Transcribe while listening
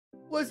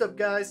What's up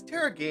guys,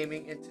 Terra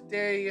Gaming, and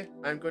today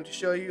I'm going to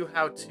show you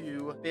how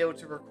to be able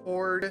to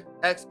record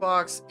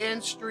Xbox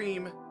and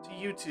stream to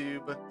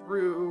YouTube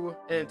through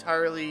an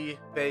entirely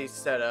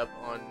based setup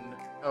on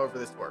however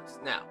this works.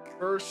 Now,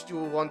 first you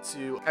will want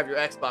to have your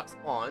Xbox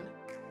on.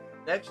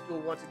 Next you'll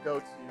want to go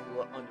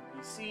to, on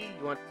your PC,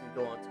 you want to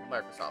go onto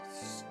Microsoft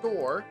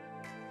Store.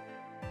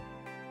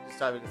 Just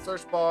type in the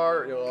search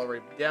bar, it'll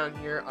already be down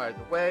here either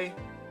way.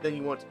 Then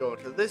you want to go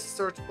into this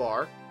search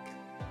bar.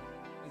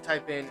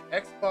 Type in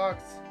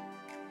Xbox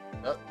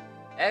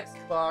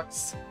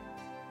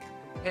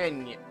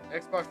Companion,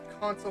 Xbox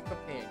Console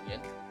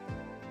Companion.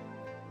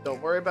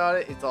 Don't worry about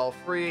it, it's all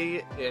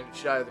free, and it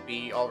should either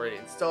be already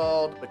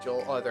installed, but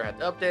you'll either have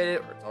to update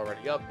it, or it's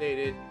already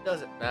updated,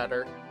 doesn't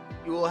matter.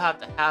 You will have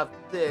to have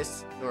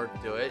this in order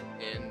to do it,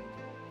 and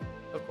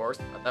of course,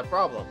 not that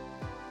problem.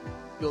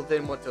 You'll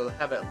then want to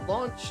have it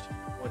launched.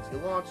 Once you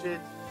launch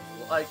it,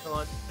 little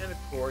icon, and of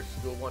course,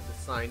 you'll want to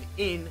sign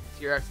in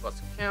to your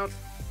Xbox account.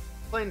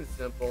 Plain and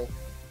simple.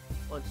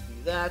 Once you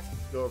do that,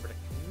 go over to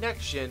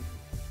connection.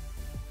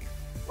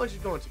 Once you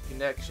go into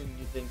connection,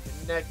 you then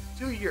connect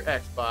to your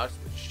Xbox,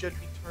 which should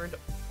be turned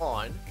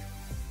on.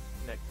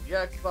 Connect to the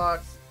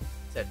Xbox,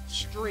 set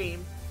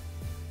stream,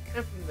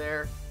 and from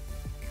there,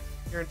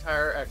 your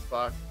entire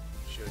Xbox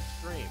should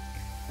stream,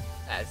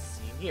 as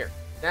seen here.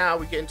 Now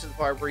we get into the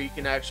part where you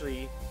can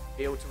actually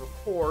be able to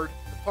record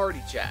the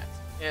party chat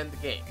and the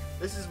game.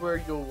 This is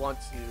where you'll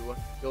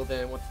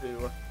then want to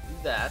do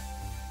that.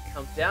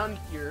 Come down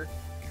here,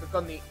 click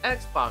on the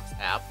Xbox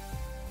app,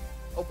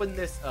 open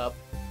this up,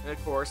 and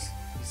of course,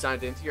 you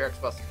signed into your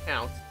Xbox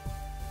account.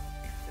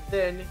 And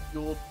then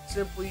you'll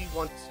simply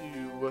want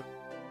to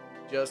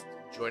just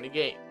join a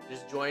game.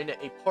 Just join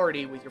a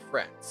party with your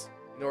friends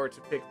in order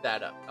to pick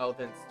that up. I'll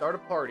then start a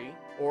party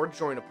or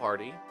join a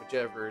party,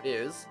 whichever it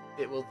is.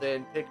 It will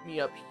then pick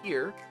me up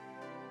here.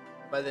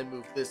 If I then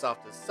move this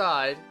off to the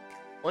side,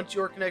 once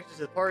you're connected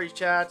to the party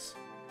chat,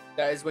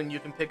 that is when you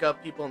can pick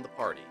up people in the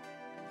party.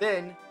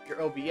 Then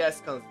your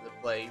OBS comes into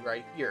play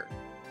right here.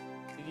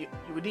 You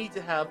would need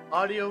to have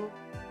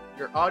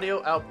your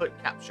audio output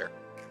capture.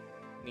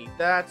 You need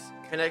that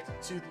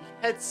connected to the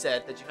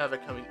headset that you have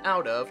it coming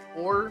out of,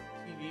 or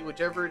TV,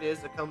 whichever it is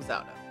that comes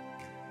out of.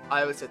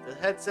 I would set the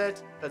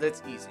headset because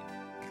it's easy.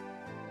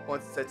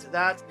 Once it's set to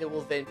that, it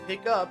will then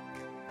pick up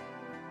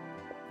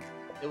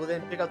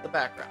the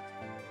background.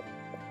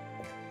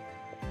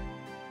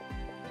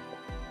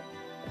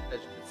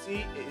 As you can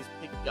see, it is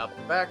picking up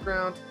the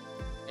background.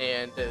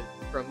 And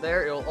from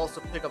there, it'll also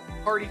pick up the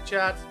party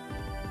chat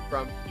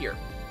from here.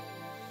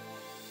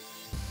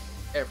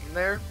 And from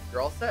there,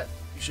 you're all set.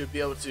 You should be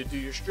able to do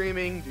your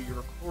streaming, do your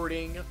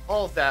recording,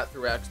 all of that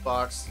through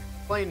Xbox.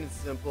 Plain and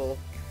simple.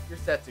 You're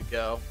set to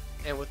go.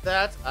 And with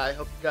that, I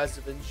hope you guys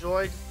have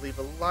enjoyed. Leave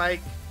a like,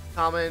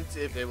 comment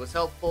if it was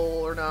helpful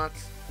or not.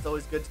 It's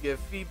always good to give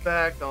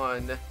feedback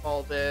on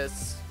all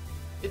this.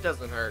 It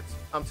doesn't hurt.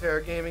 I'm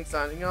Terra Gaming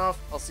signing off.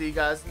 I'll see you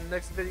guys in the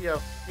next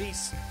video.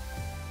 Peace.